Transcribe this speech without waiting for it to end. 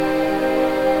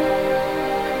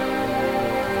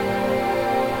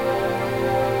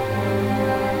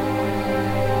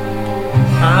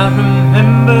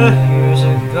remember years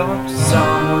ago,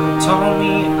 someone told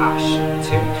me I should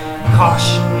take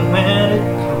caution when it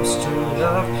comes to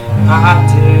love. I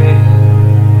did.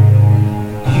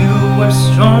 You were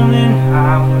strong and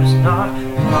I was not.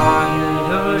 My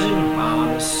illusion, my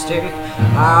mistake.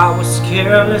 I was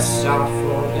careless, I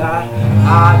forgot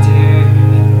I did.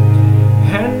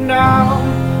 And now,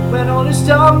 when all is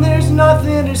done, there's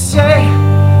nothing to say.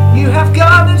 You have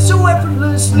gotten so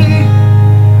effortlessly.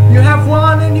 You have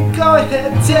won and you go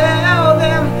ahead, tell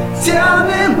them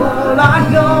all I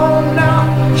know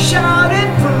now. Shout it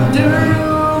from the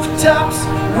rooftops,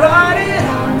 write it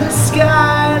on the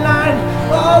skyline.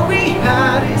 All we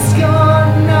had is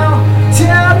gone now.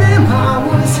 Tell them I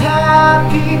was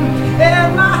happy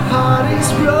and my heart is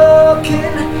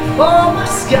broken. All my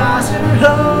skies are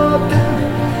open.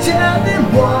 Tell them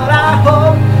what I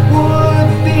hope would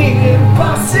be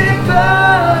impossible.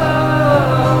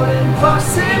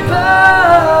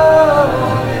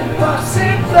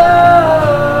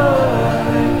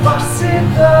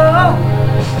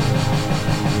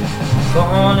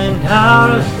 Falling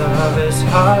out of love is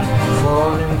hard.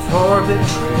 Falling for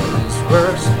betrayal is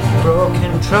worse.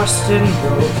 Broken trust and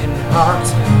broken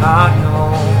hearts. I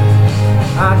know.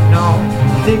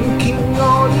 Thinking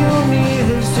all you need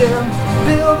is them.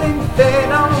 Building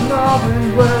fate on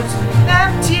loving words.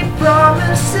 Empty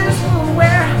promises will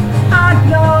wear. I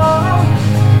know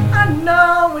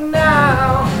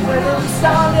now. When it's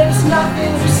done, there's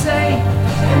nothing to say.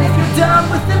 And if you're done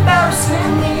with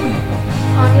embarrassing me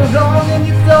on your own, then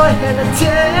you go ahead and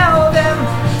tell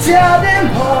them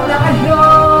all I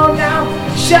know now.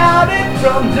 Shout it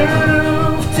from the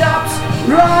rooftops,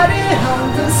 write it on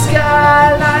the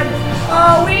skyline.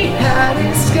 All we had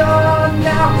is gone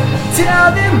now.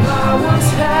 Tell them I was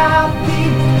happy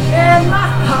and my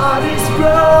heart is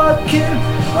broken.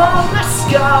 All my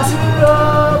scars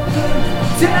are open.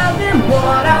 Tell them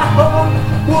what I hope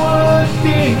would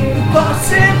be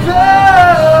impossible.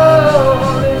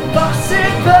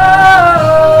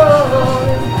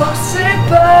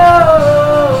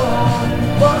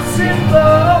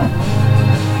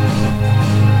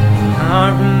 I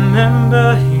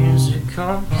remember years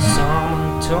ago,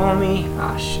 someone told me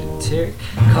I should take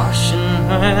caution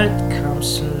when it comes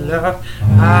to love.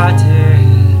 I did.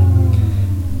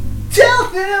 Tell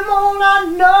them all I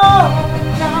know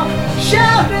now.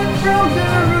 Shout it